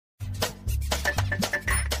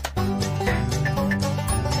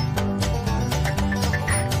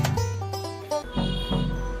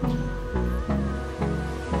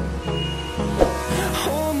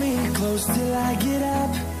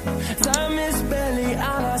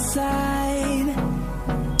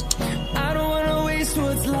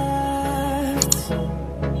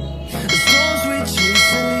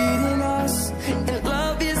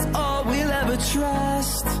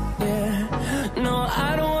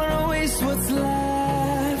waste what's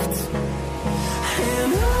left.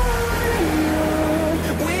 And on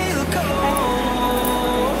we'll go,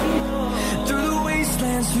 through the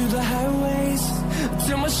wastelands, through the highways,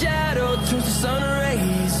 till my shadow turns to sun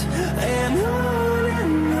rays. And on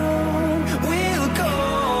we'll go,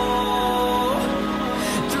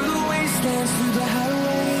 through the wastelands, through the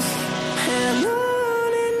highways, and on.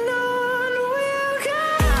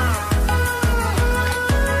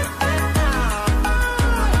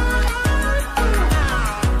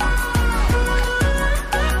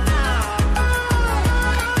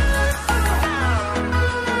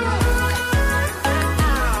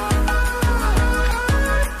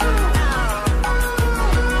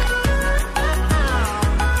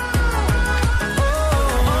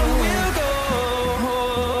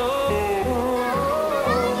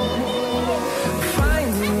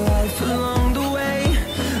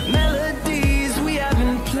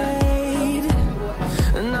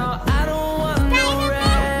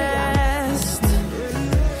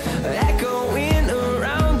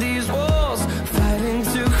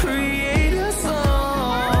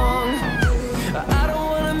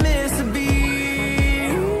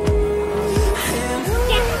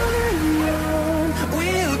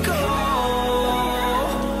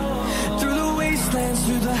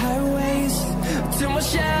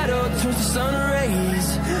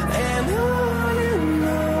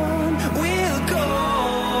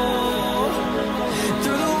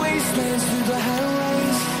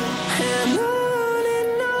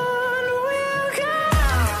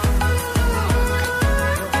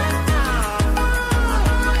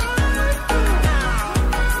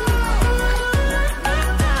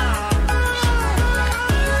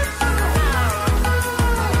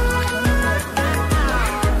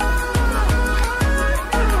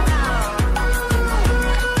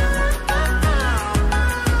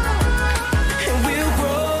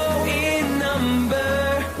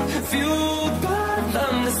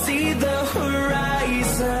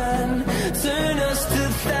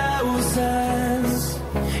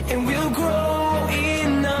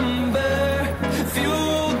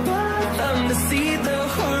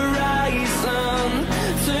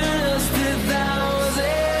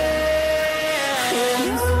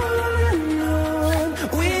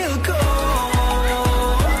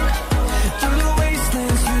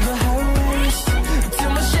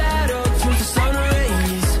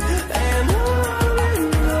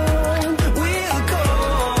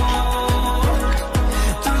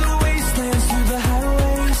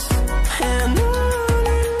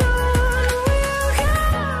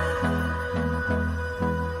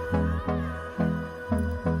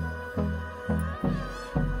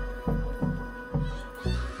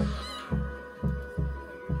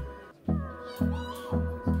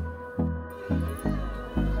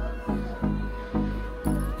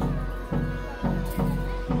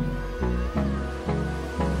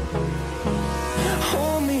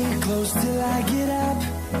 Till I get up,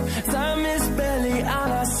 time is barely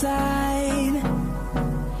on our side.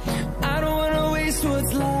 I don't wanna waste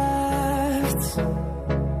what's left.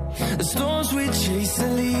 The storms we chase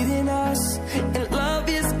are leading us, and love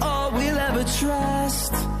is all we'll ever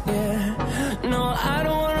trust. Yeah, no, I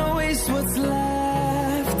don't wanna waste what's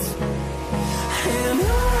left. And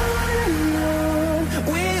on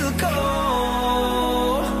we'll go,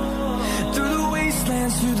 through the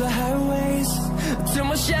wastelands, through the highways, till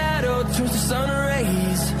my shadow turns to sun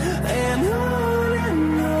rays. And on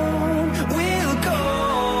we'll go,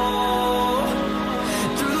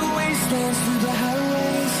 through the wastelands, through the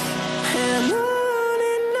highways, and on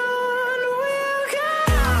we'll go.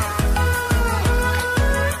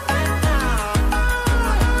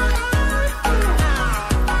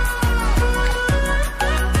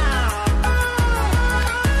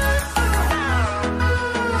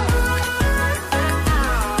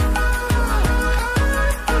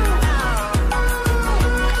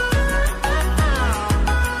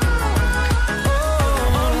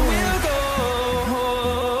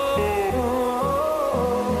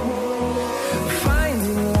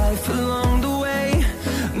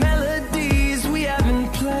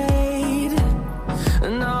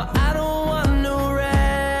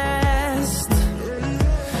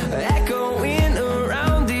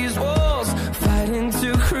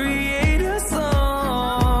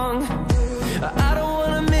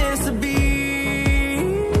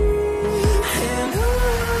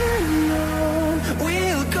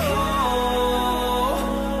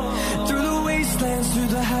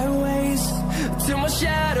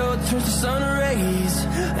 turns to sun rays,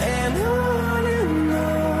 and on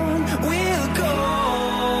we'll go,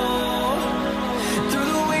 through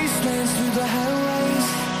the wastelands, through the highways,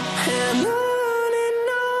 and on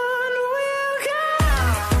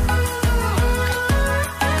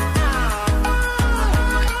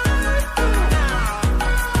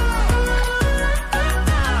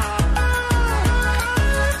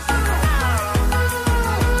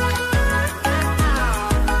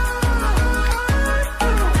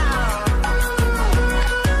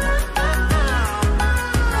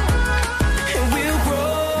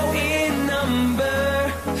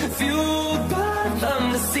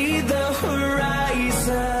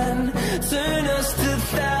turn us to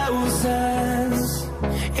thousands,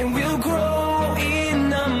 and we'll grow in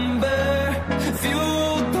number,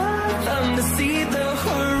 fueled by them to see the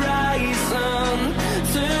horizon,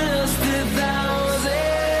 turn us to thousands,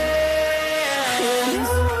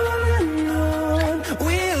 and on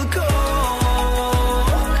we'll go,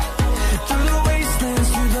 through the wastelands,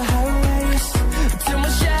 through the highways, till my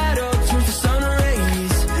shadow turns to sun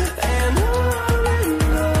rays, and on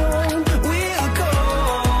we'll go,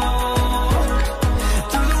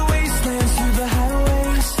 through the wastelands, through the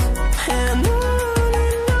highways, and on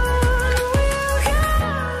we'll go.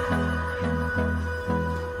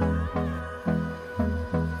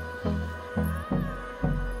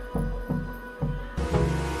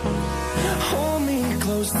 Hold me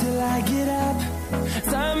close till I get up.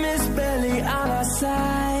 Time is barely on our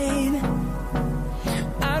side.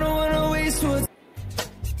 I don't wanna waste what's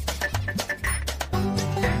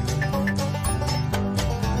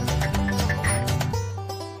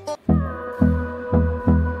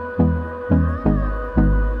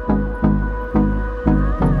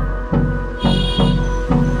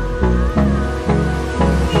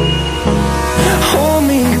hold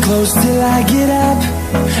me close till I get up.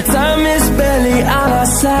 Time is barely on our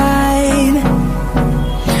side.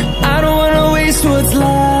 I don't wanna waste what's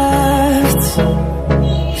left.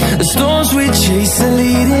 The storms we chase are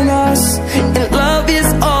leading us, and love is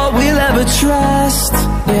all we'll ever trust.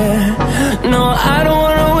 Yeah, no, I don't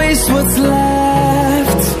wanna waste what's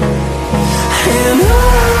left. And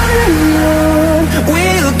on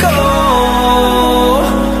we'll go,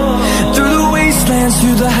 through the wastelands,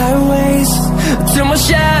 through the highways, till my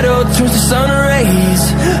shadow turns to sun rays,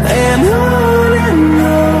 and on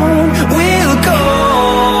we'll go,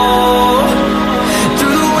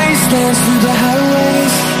 through the wastelands, through the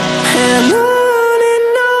highways, and on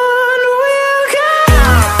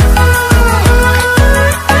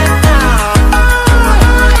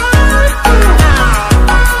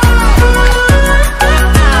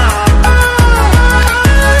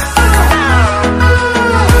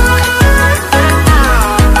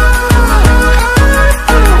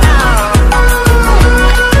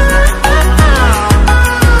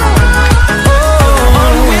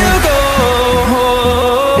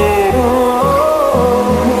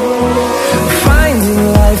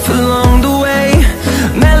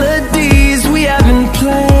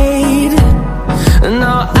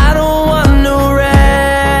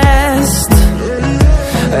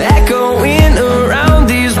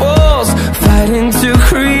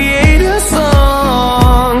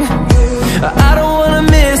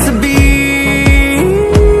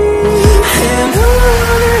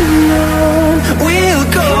we'll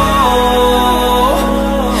go.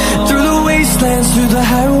 Through the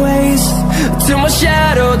highways, till my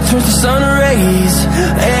shadow turns to sun rays,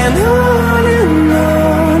 and on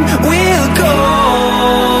we'll go,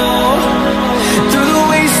 through the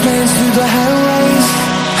wastelands, through the highways,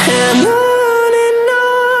 and on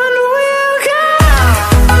we'll go.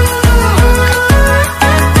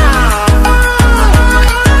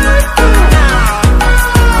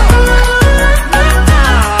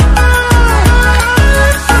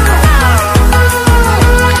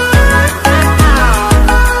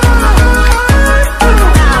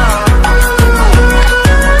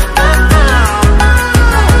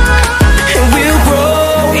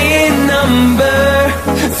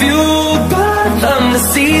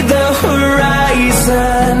 See the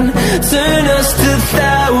horizon, turn us to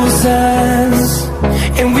thousands,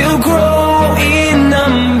 and we'll grow in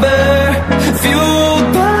number, fueled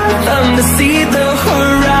by them to see the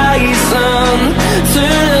horizon,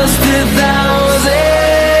 turn us to thousands,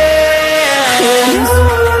 and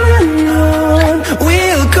on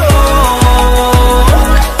we'll go,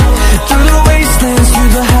 through the wastelands,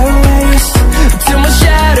 through the highways, till my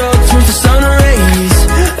shadow turns to sun rays,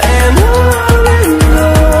 and on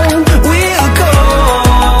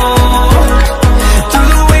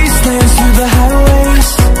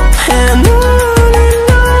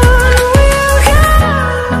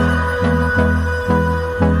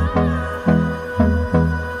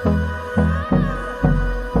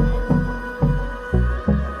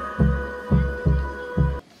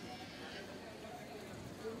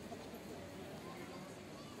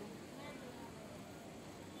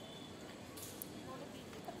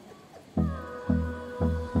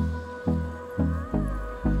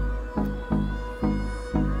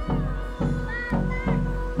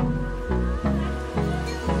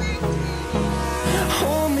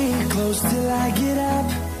till I get up.